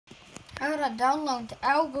how to download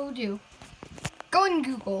Algodoo. Go in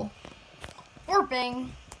Google or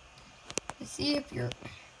Bing to see if you're,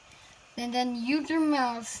 and then use your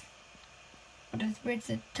mouse. But it's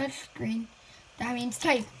a touch screen. That means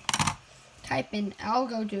type in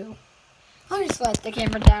Algodoo. I'll just let the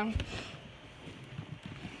camera down.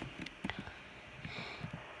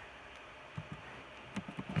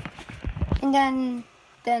 And then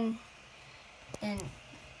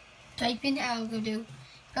type in Algodoo.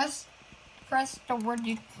 Press the word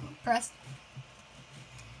you press,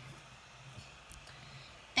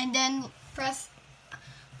 and then press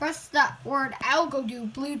that word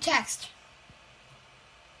Algodoo, blue text.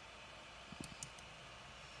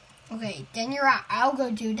 Okay, then you're at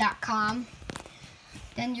algodoo.com.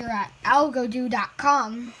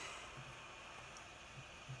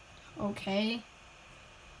 Okay.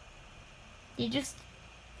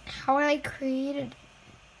 How I created.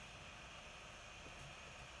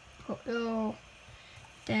 Oh,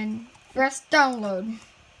 then press download.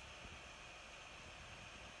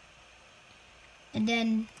 And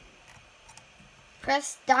then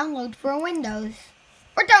press download for Windows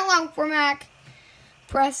or download for Mac.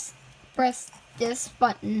 Press this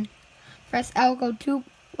button. Press Algodoo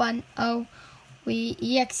 2.0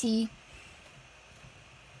 exe.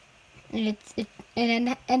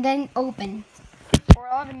 And then open for a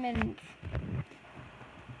lot of minutes.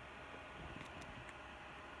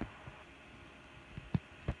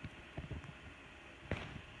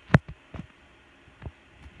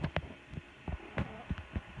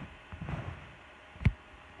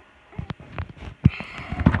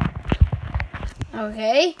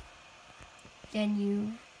 Okay. Then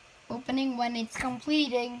you opening when it's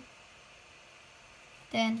completing.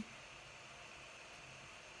 Then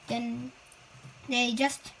they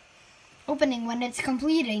just opening when it's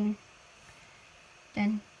completing.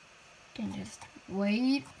 Then just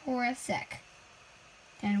wait for a sec.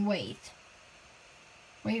 Then wait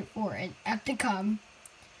for it to come.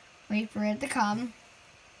 Wait for it to come.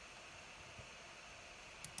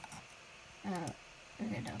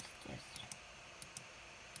 Okay, that's just.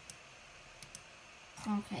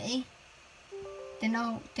 Okay.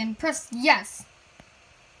 Then press yes.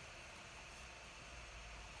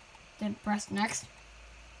 Then press next.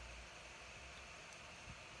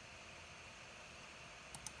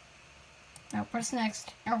 Now press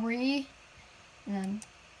next. And then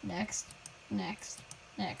next.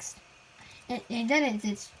 And then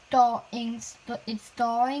it's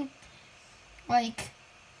stalling. Like,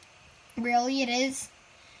 really it is.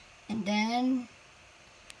 And then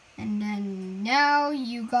now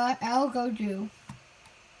you got Algodoo.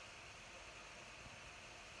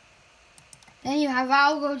 Then you have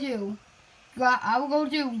Algodoo. You got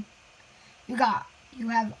Algodoo. You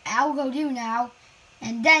have Algodoo now.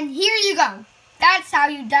 And then here you go. That's how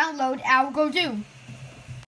you download Algodoo.